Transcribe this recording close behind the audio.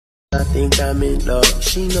I think I'm in love.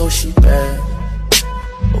 She knows she bad,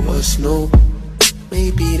 but what's new?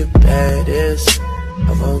 Maybe the baddest.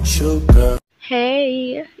 I want you, girl.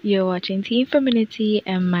 Hey, you're watching Team Femininity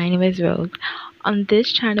and my name is Rose. On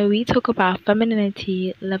this channel, we talk about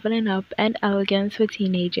femininity, leveling up, and elegance for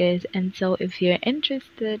teenagers. And so, if you're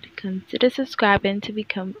interested, consider subscribing to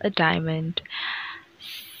become a diamond.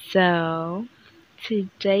 So,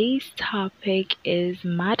 today's topic is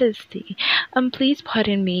modesty. Please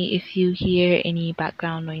pardon me if you hear any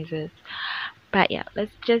background noises. But yeah,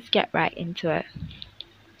 let's just get right into it.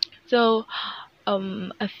 So,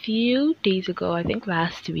 a few days ago, I think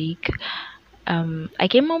last week, I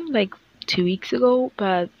came home like 2 weeks ago,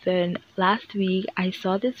 but then last week I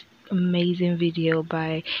saw this amazing video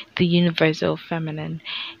by the Universal Feminine.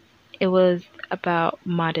 It was about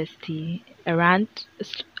modesty, a rant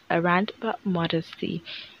about modesty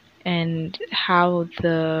and how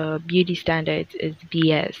the beauty standards is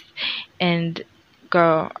BS. And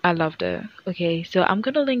girl, I loved it. Okay, so I'm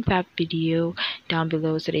gonna link that video down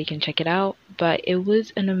below so they can check it out. But it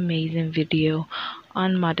was an amazing video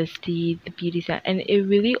on modesty, the beauty standard, and it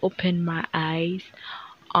really opened my eyes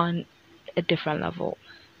on a different level.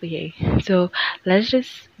 Okay, so let's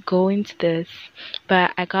just go into this.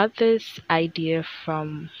 But I got this idea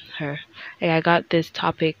from her. Like, I got this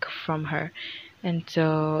topic from her. And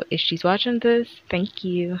so if she's watching this, thank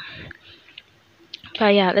you.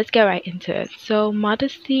 But yeah, let's get right into it. So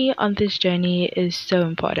modesty on this journey is so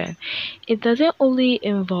important. It doesn't only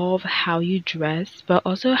involve how you dress, but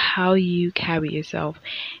also how you carry yourself.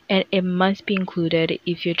 And it must be included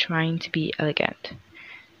if you're trying to be elegant.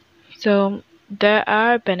 So there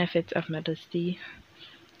are benefits of modesty,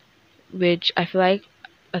 which I feel like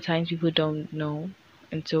at times people don't know,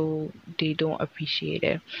 and so they don't appreciate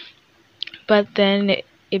it. But then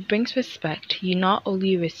it brings respect. You not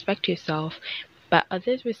only respect yourself, but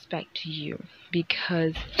others respect you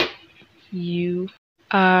because you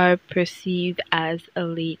are perceived as a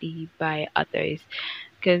lady by others.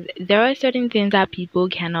 Because there are certain things that people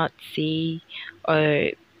cannot say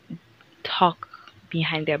or talk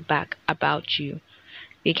behind their back about you.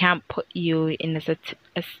 They can't put you in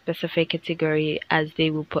a specific category as they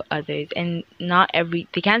will put others, and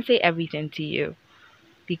they can't say everything to you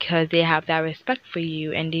because they have that respect for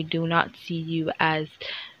you and they do not see you as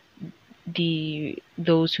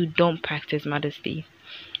those who don't practice modesty.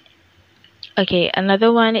 Okay,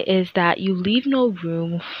 another one is that you leave no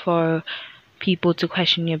room for people to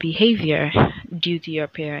question your behavior due to your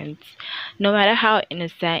appearance. No matter how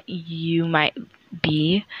innocent you might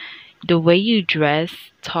be, the way you dress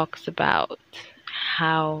talks about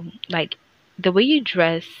how, like, the way you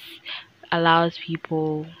dress allows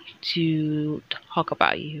people to talk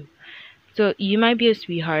about you. So you might be a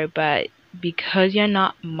sweetheart, but because you're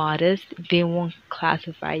not modest, they won't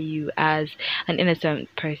classify you as an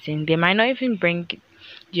innocent person. They might not even bring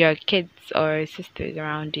your kids or sisters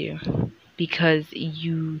around you because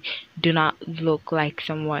you do not look like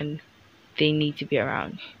someone they need to be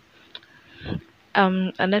around.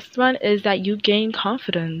 The next one is that you gain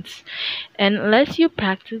confidence. And unless you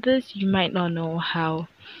practice this, you might not know how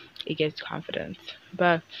it gets confidence.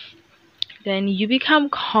 But then you become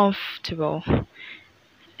comfortable.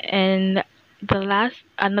 And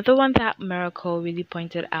another one that Miracle really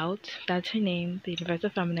pointed out, that's her name, the Universal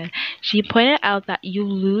Feminine, she pointed out that you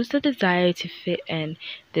lose the desire to fit in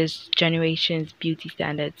this generation's beauty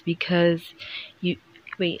standards because you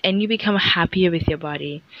become happier with your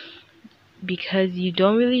body because you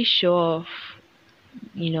don't really show off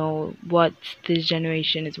what this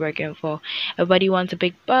generation is working for. Everybody wants a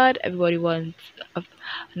big butt, everybody wants a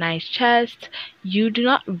nice chest. You do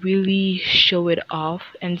not really show it off,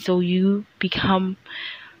 and so you become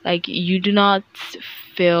like, you do not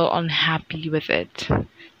feel unhappy with it.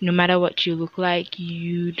 No matter what you look like,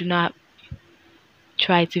 you do not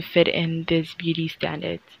try to fit in these beauty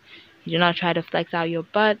standards. You do not try to flex out your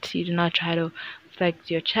butt, you do not try to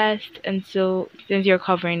flex your chest, and so since you're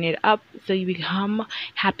covering it up, so you become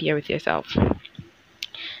happier with yourself.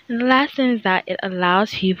 And the last thing is that it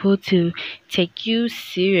allows people to take you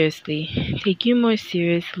more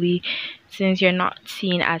seriously, since you're not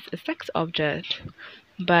seen as a sex object,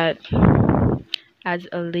 but as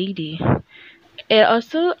a lady. It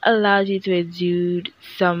also allows you to exude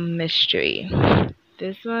some mystery.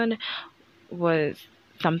 This one was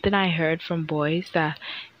something I heard from boys, that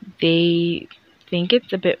they think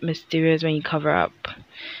it's a bit mysterious when you cover up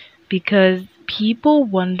because people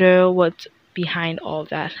wonder what's behind all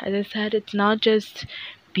that. As I said, it's not just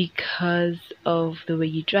because of the way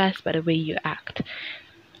you dress, but the way you act.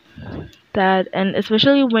 And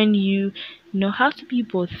especially when you know how to be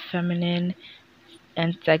both feminine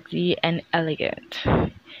and sexy and elegant.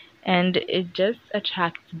 And it just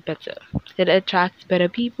attracts better. It attracts better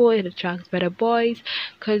people, it attracts better boys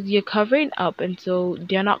because you're covering up, and so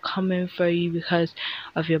they're not coming for you because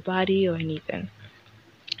of your body or anything.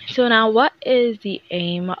 So, now what is the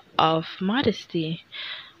aim of modesty?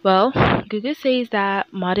 Well, Google says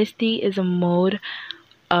that modesty is a mode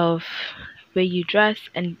of where you dress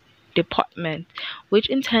and deportment, which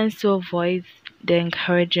intends to avoid the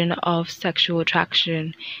encouraging of sexual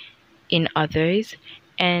attraction in others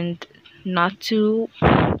and not to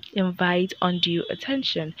invite undue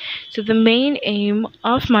attention. So, the main aim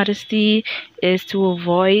of modesty is to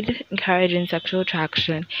avoid encouraging sexual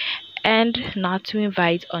attraction and not to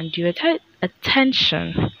invite undue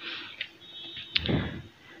attention.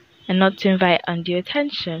 And not to invite undue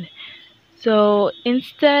attention. So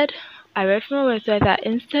instead, I read from a website that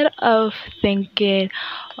instead of thinking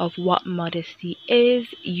of what modesty is,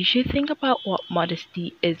 you should think about what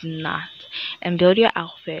modesty is not and build your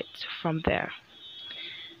outfit from there.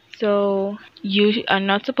 So you are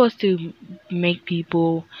not supposed to make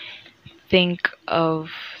people think of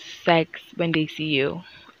sex when they see you,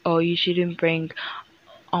 or you shouldn't bring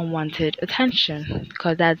unwanted attention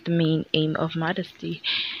because that's the main aim of modesty.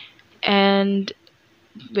 And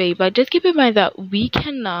wait, but just keep in mind that we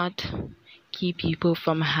cannot keep people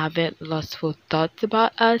from having lustful thoughts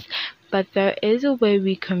about us, but there is a way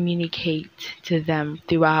we communicate to them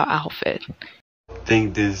through our outfit.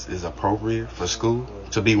 Think this is appropriate for school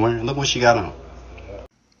to be wearing? Look what she got on.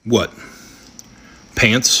 What?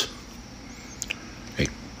 Pants? A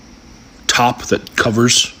top that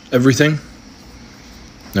covers everything?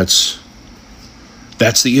 That's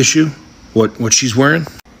the issue? What she's wearing?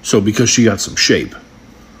 So because she got some shape,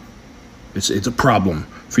 it's a problem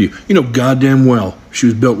for you. You know goddamn well she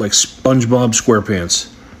was built like SpongeBob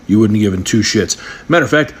SquarePants. You wouldn't have given two shits. Matter of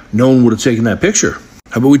fact, no one would have taken that picture.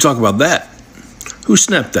 How about we talk about that? Who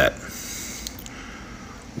snapped that?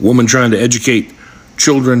 Woman trying to educate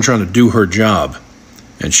children, trying to do her job,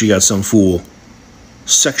 and she got some fool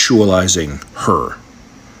sexualizing her.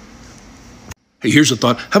 Hey, here's a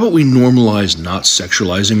thought. How about we normalize not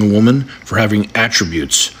sexualizing a woman for having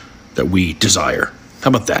attributes that we desire? How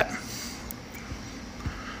about that?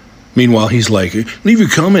 Meanwhile, he's like, leave your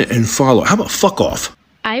comment and follow. How about fuck off?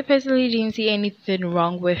 I personally didn't see anything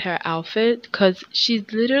wrong with her outfit because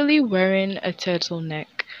she's literally wearing a turtleneck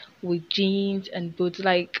with jeans and boots.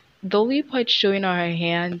 Like, the only part showing are her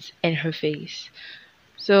hands and her face.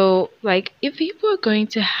 So, like, if people are going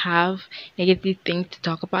to have negative things to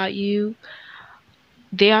talk about you,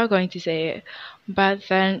 they are going to say it. But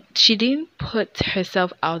then she didn't put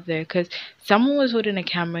herself out there because someone was holding a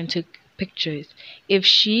camera and took pictures. If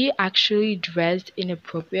she actually dressed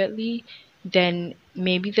inappropriately, then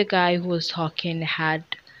maybe the guy who was talking had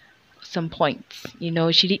some points. You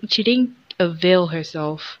know, she didn't avail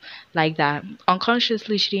herself like that.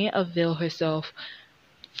 Unconsciously, she didn't avail herself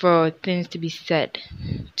for things to be said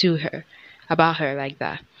to her about her like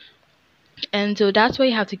that. And so that's what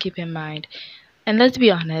you have to keep in mind. And let's be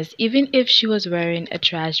honest, even if she was wearing a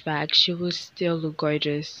trash bag, she would still look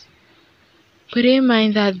gorgeous. Put in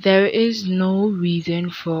mind that there is no reason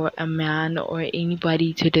for a man or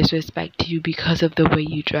anybody to disrespect you because of the way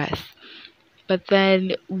you dress. But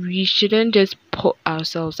then we shouldn't just put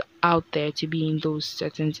ourselves out there to be in those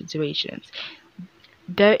certain situations.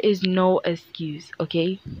 There is no excuse,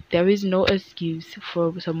 okay? There is no excuse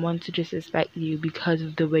for someone to disrespect you because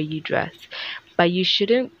of the way you dress. But you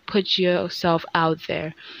shouldn't put yourself out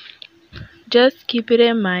there. Just keep it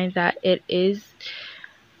in mind that it is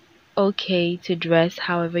okay to dress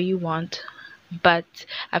however you want, but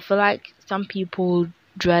I feel like some people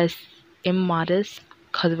dress immodest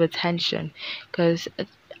because of attention, because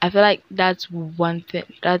I feel like that's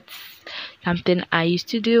something I used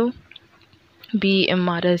to do, be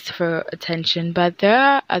immodest for attention. But there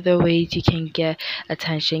are other ways you can get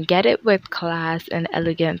attention. Get it with class and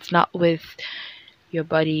elegance, not with your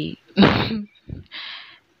body.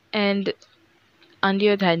 And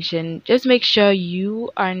under attention, just make sure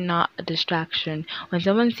you are not a distraction. When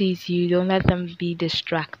someone sees you, don't let them be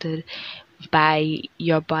distracted by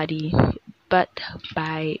your body, but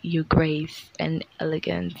by your grace and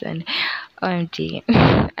elegance. And OMG,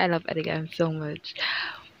 I love elegance so much.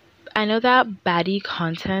 I know that baddie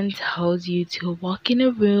content tells you to walk in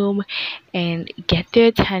a room and get their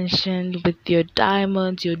attention with your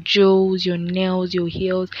diamonds, your jewels, your nails, your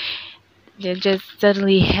heels. Then just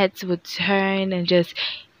suddenly heads would turn and just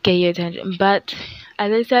get your attention. But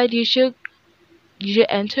as I said, you should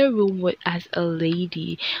enter a room as a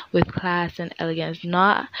lady with class and elegance,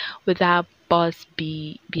 not with that boss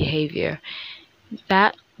behavior.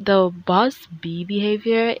 That the boss B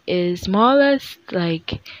behavior is more or less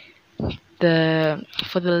like the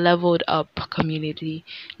for the leveled up community,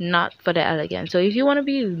 not for the elegant. So if you want to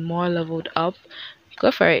be more leveled up,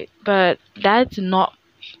 go for it, but that's not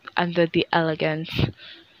under the elegance.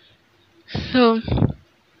 So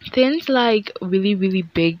things like really really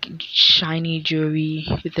big shiny jewelry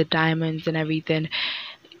with the diamonds and everything,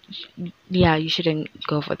 yeah, you shouldn't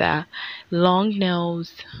go for that. Long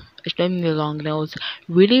nails, extremely long nails,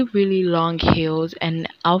 really really long heels, and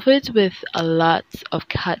outfits with a lot of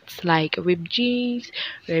cuts like ripped jeans,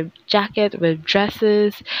 ripped jacket, ripped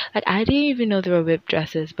dresses. Like I didn't even know there were ripped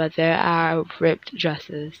dresses, but there are ripped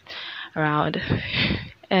dresses around.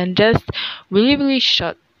 And just really really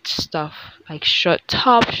short stuff, like short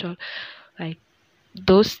top, short, like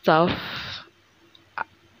those stuff,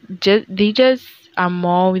 they just are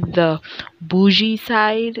more with the bougie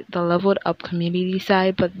side, the leveled up community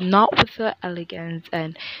side, but not with the elegance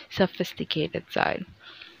and sophisticated side.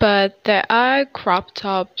 But there are crop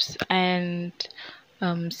tops and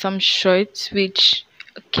some shirts which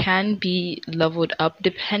can be leveled up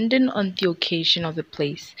depending on the occasion of the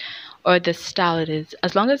place or the style it is.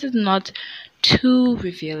 As long as it's not too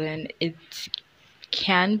revealing, it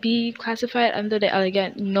can be classified under the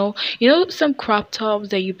elegant. No, you know some crop tops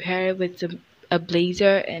that you pair with a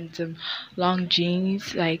blazer and some long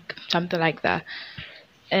jeans, like something like that.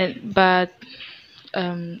 And but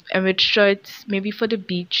and with shorts maybe for the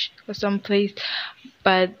beach or someplace,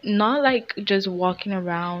 but not like just walking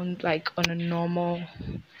around like on a normal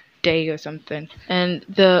day or something. And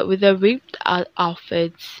the with the ripped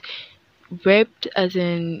outfits, ripped as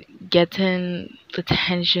in getting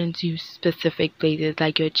attention to specific places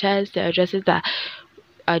like your chest. There are dresses that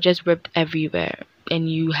are just ripped everywhere and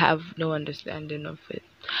you have no understanding of it.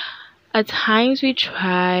 At times we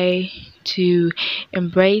try to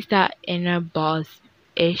embrace that inner boss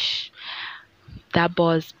ish, that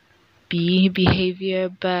boss B behavior,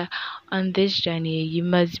 but on this journey you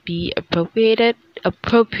must be appropriate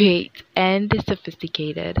and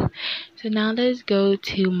sophisticated. So now let's go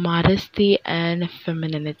to modesty and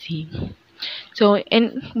femininity. So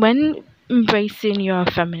in when embracing your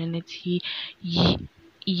femininity,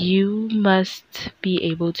 you must be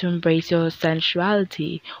able to embrace your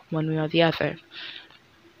sensuality one way or the other.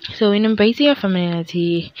 So, in embracing your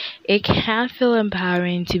femininity, it can feel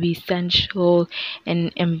empowering to be sensual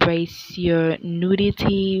and embrace your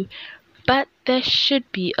nudity, but there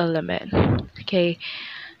should be a limit. Okay,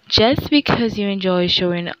 just because you enjoy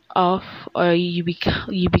showing off or you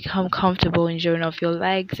become comfortable in showing off your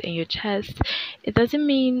legs and your chest, it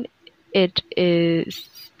it is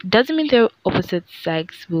doesn't mean the opposite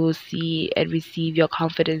sex will see and receive your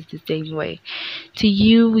confidence the same way. To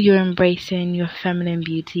you, you're embracing your feminine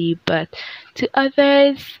beauty, but to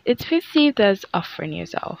others, it's perceived as offering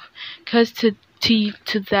yourself. Because to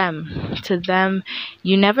them,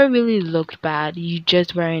 you never really looked bad. You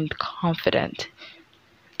just weren't confident.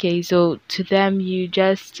 Okay, so to them, you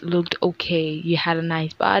just looked okay. You had a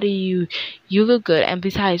nice body. You look good, and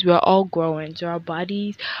besides, we're all growing, so our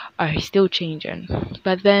bodies are still changing.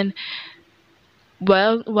 But then,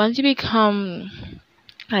 well, once you become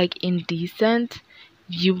like indecent,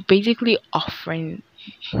 you basically offering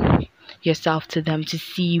yourself to them to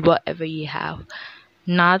see whatever you have.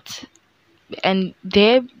 Not and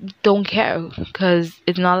they don't care because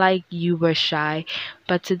it's not like you were shy,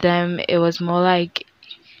 but to them it was more like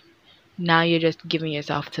now you're just giving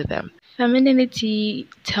yourself to them. Femininity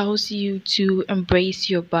tells you to embrace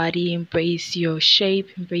your body, embrace your shape,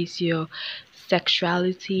 embrace your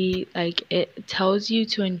sexuality. Like it tells you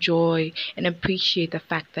to enjoy and appreciate the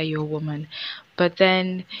fact that you're a woman. But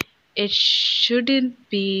then it shouldn't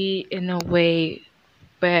be in a way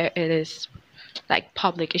where it is like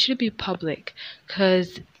public. It should be public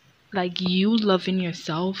because like you loving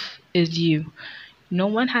yourself is you. No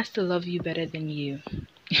one has to love you better than you.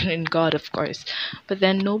 And God, of course. But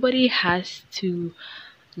then nobody has to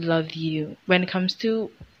love you. When it comes to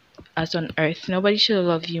us on earth, nobody should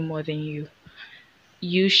love you more than you.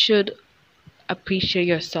 You should appreciate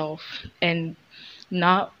yourself and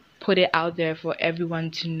not put it out there for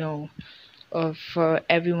everyone to know or for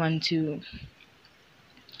everyone to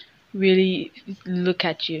really look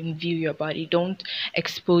at you and view your body. Don't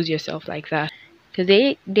expose yourself like that because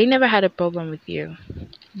they never had a problem with you.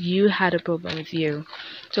 You had a problem with you,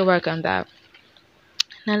 so work on that.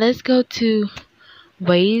 Now let's go to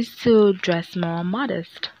ways to dress more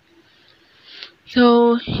modest.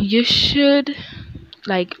 So you should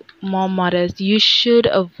like more modest. You should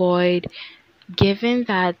avoid giving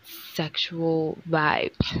that sexual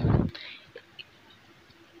vibe.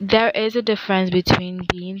 there is a difference between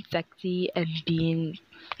being sexy and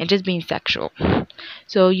just being sexual.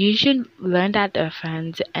 So you should learn that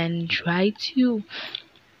difference and try to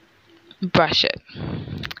brush it.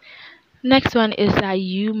 Next one is that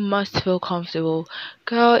you must feel comfortable.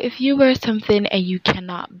 Girl, if you wear something and you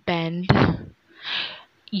cannot bend,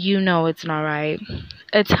 you know it's not right.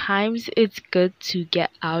 At times it's good to get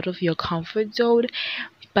out of your comfort zone,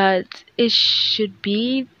 but it should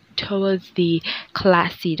be towards the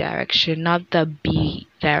classy direction, not the B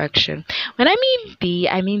direction. When I mean B,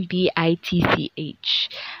 I mean BITCH.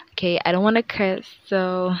 Okay, I don't want to curse,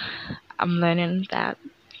 so I'm learning that.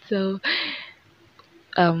 So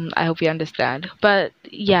I hope you understand. But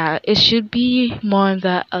yeah, it should be more in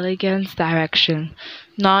the elegance direction,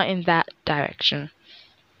 not in that direction.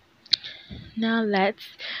 Now let's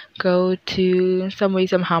go to some way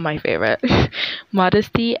somehow my favorite.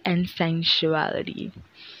 Modesty and sensuality.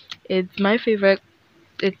 It's my favorite.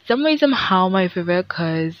 It's some way somehow my favorite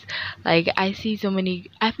because like I see so many.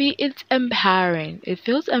 I feel it's empowering. It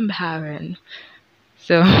feels empowering.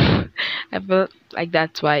 So I feel like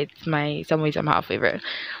that's why it's my some way somehow favorite.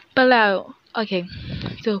 But now, okay,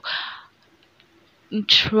 so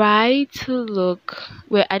try to look.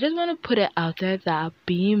 Wait, I just want to put it out there that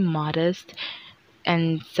being modest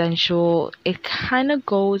and sensual, it kind of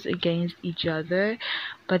goes against each other,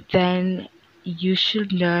 but then you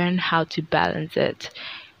should learn how to balance it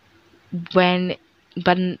when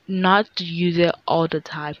but not to use it all the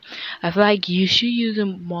time. I feel like you should use it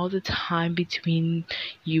more the time between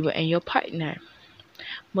you and your partner.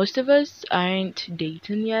 Most of us aren't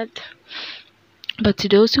dating yet, but to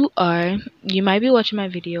those who are, you might be watching my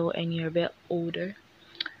video and you're a bit older,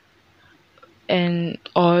 and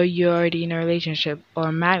or you're already in a relationship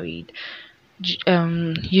or married.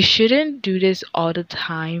 You shouldn't do this all the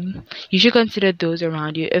time. You should consider those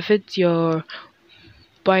around you. If it's your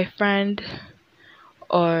boyfriend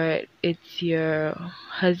or it's your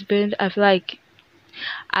husband, I feel like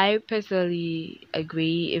I personally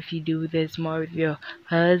agree if you do this more with your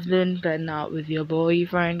husband but not with your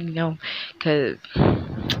boyfriend, because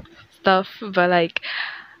stuff. But like,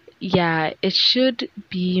 yeah, it should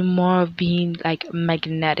be more of being like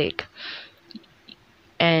magnetic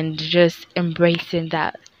and just embracing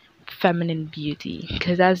that feminine beauty,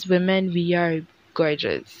 because as women we are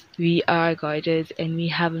gorgeous. We are gorgeous and we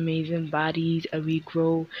have amazing bodies and we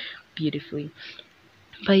grow beautifully.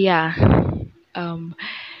 But yeah,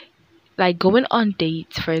 like going on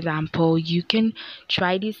dates, for example, you can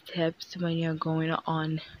try these tips when you're going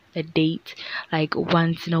on a date, like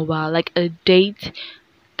once in a while, like a date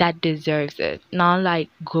that deserves it, not like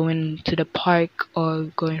going to the park or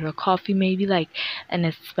going to a coffee, maybe like an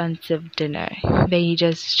expensive dinner. Then you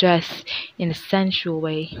just dress in a sensual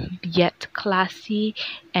way, yet classy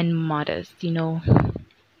and modest.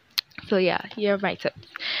 So yeah, here are my tips.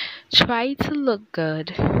 Try to look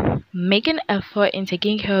good. Make an effort in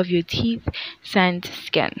taking care of your teeth, scent,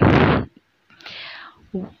 skin.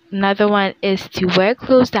 Another one is to wear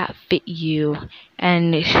clothes that fit you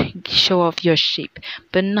and show off your shape,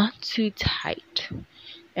 but not too tight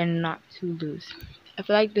and not too loose. I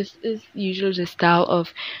feel like this is usually the style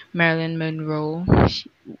of Marilyn Monroe.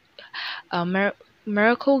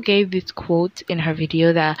 Miracle gave this quote in her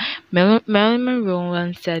video that Marilyn Monroe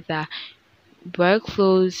once said that wear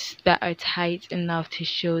clothes that are tight enough to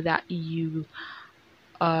show that you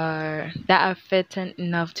are fitting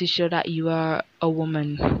enough to show that you are a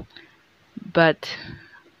woman, but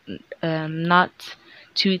not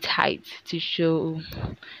too tight to show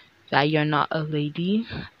that you're not a lady.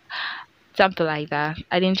 Something like that.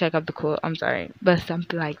 I didn't check up the quote, I'm sorry, but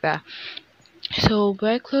something like that. So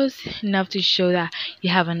wear clothes enough to show that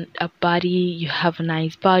you have a body, you have a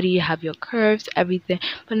nice body, you have your curves, everything,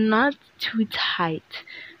 but not too tight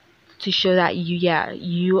to show that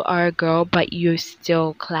you are a girl, but you're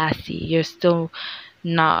still classy. You're still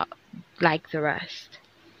not like the rest.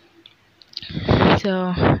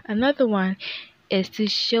 So another one is to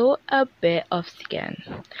show a bit of skin,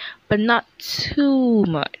 but not too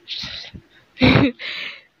much.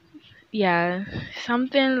 Yeah,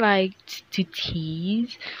 something like to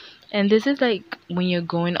tease. And this is like when you're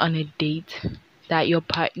going on a date that your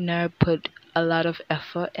partner put a lot of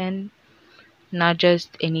effort in, not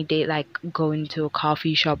just any date like going to a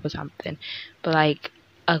coffee shop or something, but like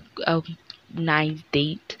a nice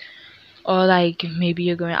date, or like maybe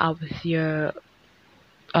you're going out with your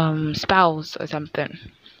spouse or something.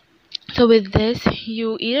 So with this,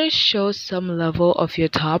 you either show some level of your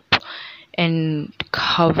top and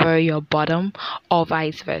cover your bottom, or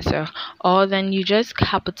vice versa, or then you just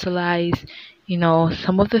capitalize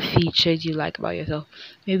some of the features you like about yourself.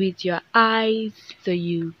 Maybe it's your eyes, so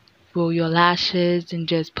you roll your lashes and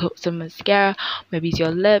just put some mascara. Maybe it's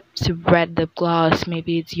your lips, red lip gloss.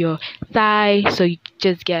 Maybe it's your thigh, so you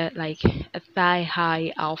just get like a thigh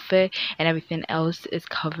high outfit and everything else is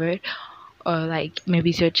covered. Or like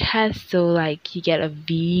maybe it's your chest, so like you get a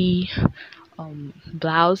V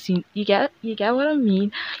blouse. You get what I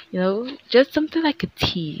mean. Just something like a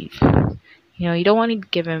tease. You don't want to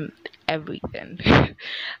give him everything.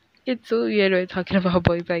 It's so weird when talking about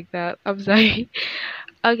boys like that. I'm sorry.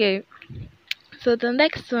 Okay, so the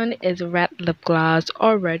next one is red lip gloss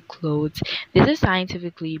or red clothes. This is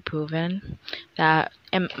scientifically proven that,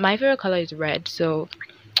 and my favorite color is red, so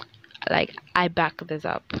like I back this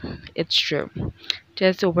up. It's true.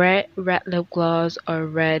 Just red lip gloss or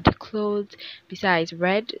red clothes. Besides,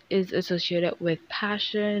 red is associated with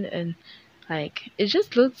passion and like it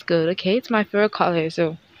just looks good. Okay, it's my favorite color,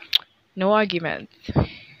 so no arguments.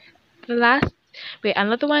 The last, wait,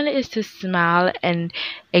 another one is to smile and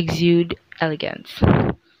exude elegance.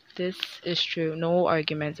 This is true. No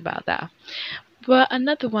arguments about that. But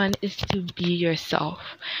another one is to be yourself.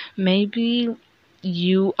 Maybe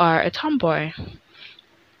you are a tomboy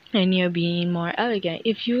and you're being more elegant.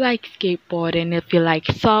 If you like skateboarding, if you like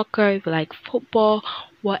soccer, if you like football,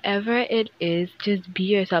 whatever it is, just be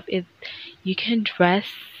yourself. You can dress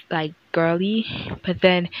like girly, but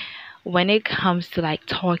then when it comes to like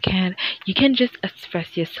talking, you can just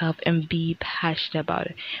express yourself and be passionate about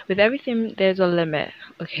it. With everything, there's a limit,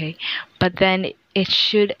 okay? But then it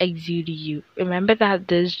should exude you. Remember that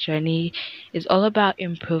this journey is all about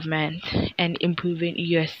improvement and improving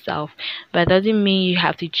yourself. But it doesn't mean you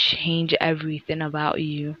have to change everything about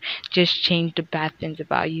you. Just change the bad things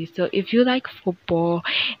about you. So if you like football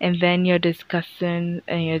and then you're discussing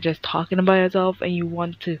and you're just talking about yourself and you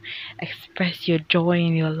want to express your joy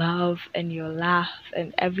and your love and your laugh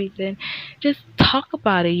and everything, just talk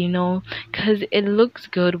about it, because it looks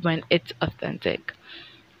good when it's authentic.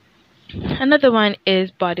 Another one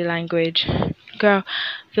is body language. Girl,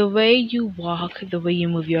 the way you walk, the way you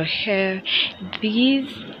move your hair,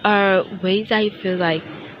 these are ways I feel like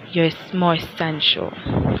you're more sensual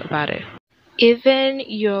about it. Even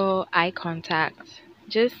your eye contact,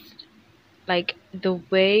 just like the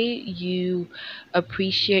way you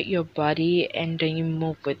appreciate your body and then you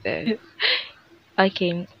move with it.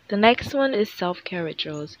 Okay, the next one is self-care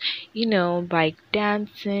rituals. Like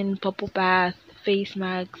dancing, bubble bath, face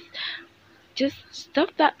masks, just stuff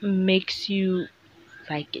that makes you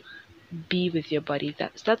like be with your body,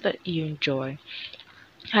 that stuff that you enjoy.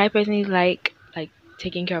 I personally like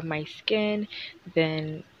taking care of my skin,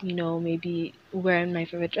 then maybe wearing my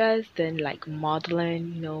favorite dress, then like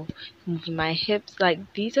modeling, moving my hips. Like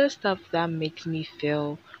these are stuff that makes me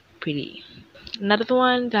feel pretty. Another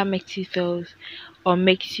one that makes you feel or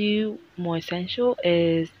makes you more sensual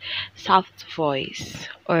is soft voice,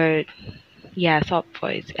 or yeah, soft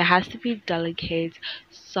voice. It has to be delicate,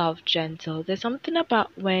 soft, gentle. There's something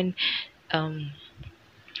about when um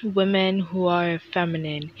women who are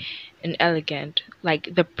feminine and elegant,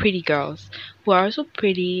 like the pretty girls, who are also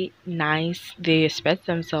pretty nice, they express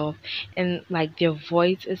themselves, and like their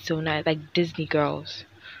voice is so nice, like Disney girls,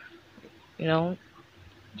 you know,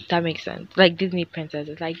 that makes sense. Like Disney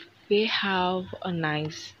princesses, like they have a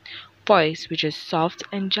nice voice which is soft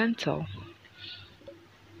and gentle.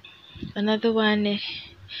 Another one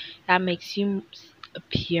that makes you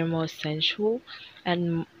appear more sensual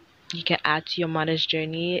and you can add to your modest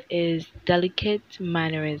journey is delicate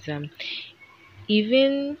mannerism.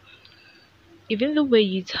 Even even the way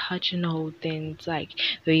you touch and hold things, like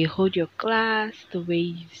the way you hold your glass, the way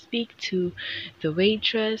you speak to the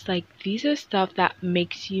waitress, like these are stuff that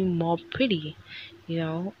makes you more pretty,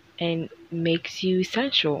 and makes you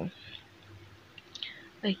sensual.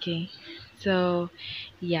 Okay, so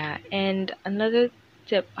yeah, and another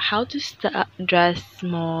tip: how to dress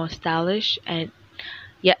more stylish and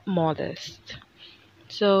yet modest.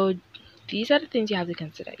 So these are the things you have to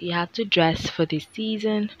consider. You have to dress for the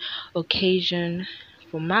season, occasion,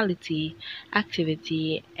 formality,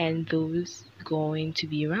 activity, and those going to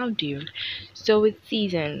be around you. So with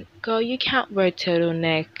season, girl, you can't wear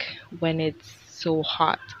turtleneck when it's so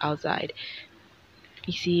hot outside.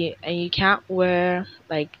 You see, and you can't wear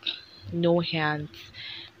like no hands,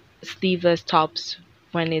 sleeveless tops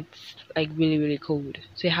when it's like really really cold.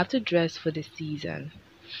 So you have to dress for the season,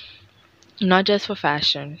 not just for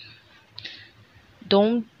fashion.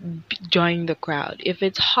 Don't join the crowd. If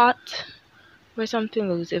it's hot, wear something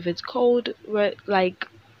loose. If it's cold, wear like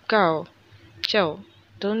girl, chill.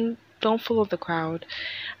 Don't Don't follow the crowd.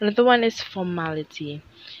 Another one is formality.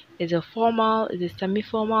 Is it formal? Is it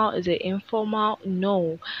semi-formal? Is it informal?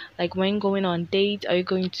 No. Like when going on dates, are you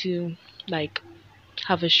going to like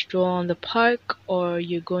have a stroll on the park, or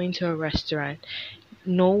you're going to a restaurant?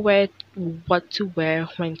 Know where what to wear,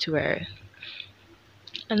 when to wear it.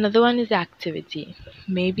 Another one is activity.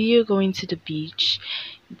 Maybe you're going to the beach,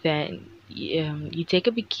 then you take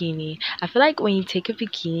a bikini. I feel like when you take a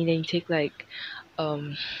bikini, then you take like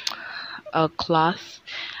um a cloth.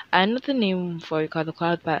 I know the name for it called the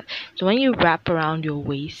cloth, but the one you wrap around your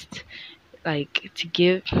waist, like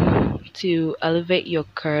to elevate your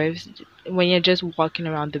curves when you're just walking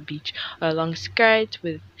around the beach, or a long skirt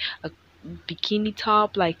with a bikini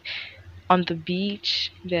top, like on the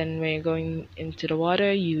beach. Then when you're going into the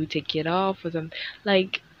water, you take it off or something.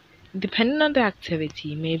 Like depending on the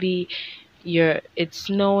activity, maybe it's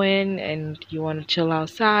snowing and you want to chill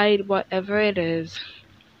outside, whatever it is,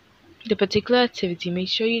 the particular activity, make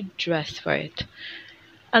sure you dress for it.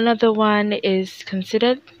 Another one is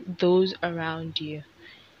consider those around you.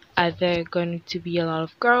 Are there going to be a lot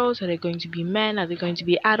of girls? Are there going to be men? Are they going to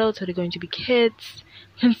be adults? Are they going to be kids?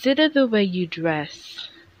 Consider the way you dress.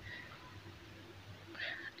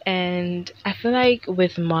 And I feel like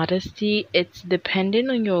with modesty, it's dependent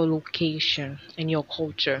on your location and your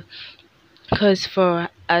culture. Because for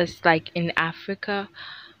us, like in Africa,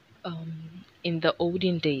 in the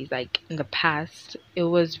olden days, like in the past, it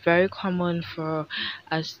was very common for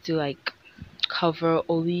us to like cover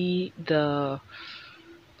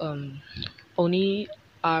um only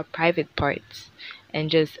our private parts and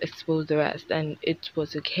just expose the rest, and it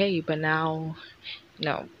was okay. But now,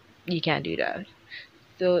 no, you can't do that.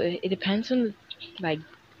 So it depends on like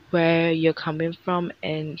where you're coming from,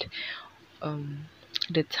 and um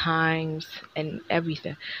the times and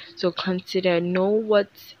everything. So consider, know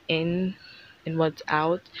what's in and what's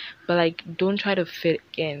out, but like don't try to fit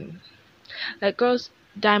in. Like girls,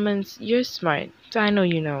 diamonds, you're smart, so I know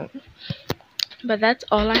you know. But that's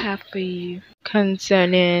all I have for you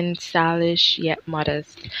concerning stylish yet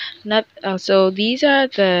modest. Not so these are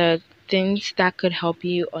the things that could help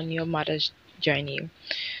you on your modest journey.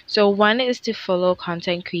 So one is to follow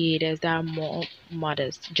content creators that are more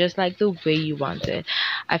modest, just like the way you want it.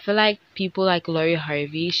 I feel like people like Lori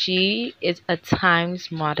Harvey, she is at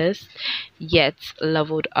times modest, yet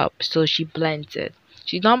leveled up. So she blends it.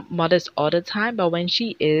 She's not modest all the time, but when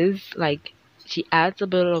she is, like, she adds a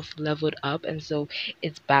bit of leveled up, and so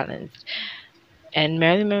it's balanced. And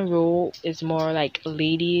Marilyn Monroe is more like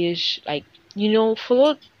ladyish, like,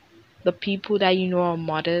 follow the people that you know are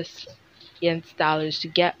modest and stylish to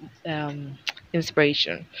get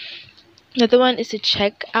inspiration. Another one is to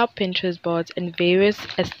check out Pinterest boards and various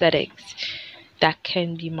aesthetics that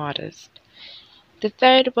can be modest. The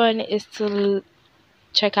third one is to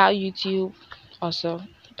check out YouTube also.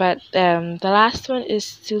 But the last one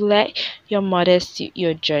is to let your modest suit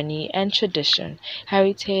your journey and tradition,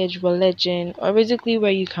 heritage, religion, or basically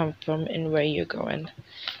where you come from and where you're going.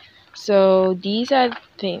 So these are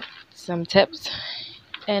some tips.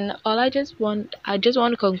 And I just want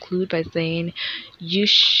to conclude by saying you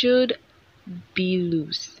should be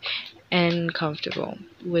loose and comfortable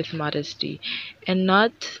with modesty and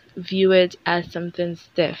not view it as something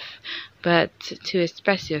stiff, but to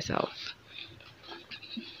express yourself.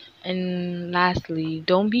 And lastly,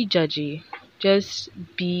 don't be judgy. Just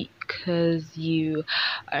because you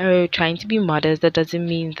are trying to be modest, that doesn't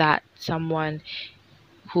mean that someone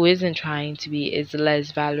who isn't trying to be is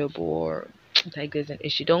less valuable, or like there's an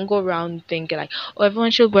issue. Don't go around thinking like, oh,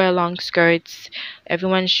 everyone should wear long skirts,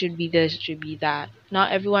 everyone should be this, should be that.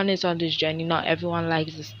 Not everyone is on this journey, not everyone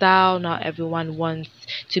likes the style, not everyone wants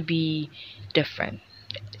to be different.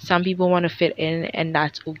 Some people want to fit in, and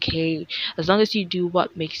that's okay, as long as you do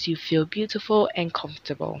what makes you feel beautiful and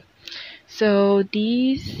comfortable. So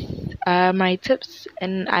these are my tips,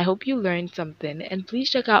 and I hope you learned something. And please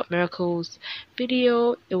check out Miracle's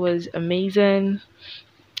video. It was amazing.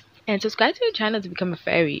 And subscribe to your channel to become a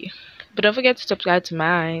fairy. But don't forget to subscribe to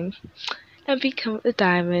mine and become a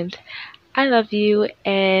diamond. I love you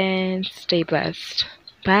and stay blessed.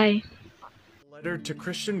 Bye. Letter to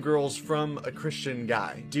Christian girls from a Christian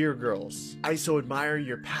guy. Dear girls, I so admire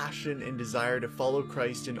your passion and desire to follow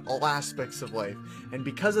Christ in all aspects of life, and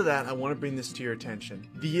because of that, I want to bring this to your attention.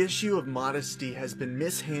 The issue of modesty has been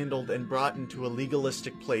mishandled and brought into a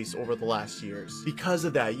legalistic place over the last years. Because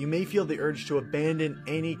of that, you may feel the urge to abandon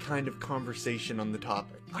any kind of conversation on the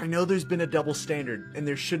topic. I know there's been a double standard, and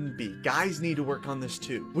there shouldn't be. Guys need to work on this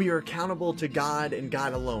too. We are accountable to God and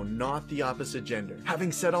God alone, not the opposite gender.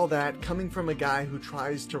 Having said all that, coming from a guy guy who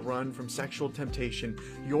tries to run from sexual temptation,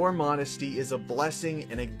 your modesty is a blessing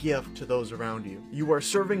and a gift to those around you. You are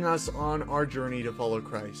serving us on our journey to follow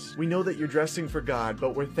Christ. We know that you're dressing for God,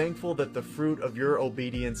 but we're thankful that the fruit of your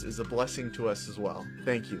obedience is a blessing to us as well.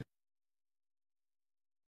 Thank you.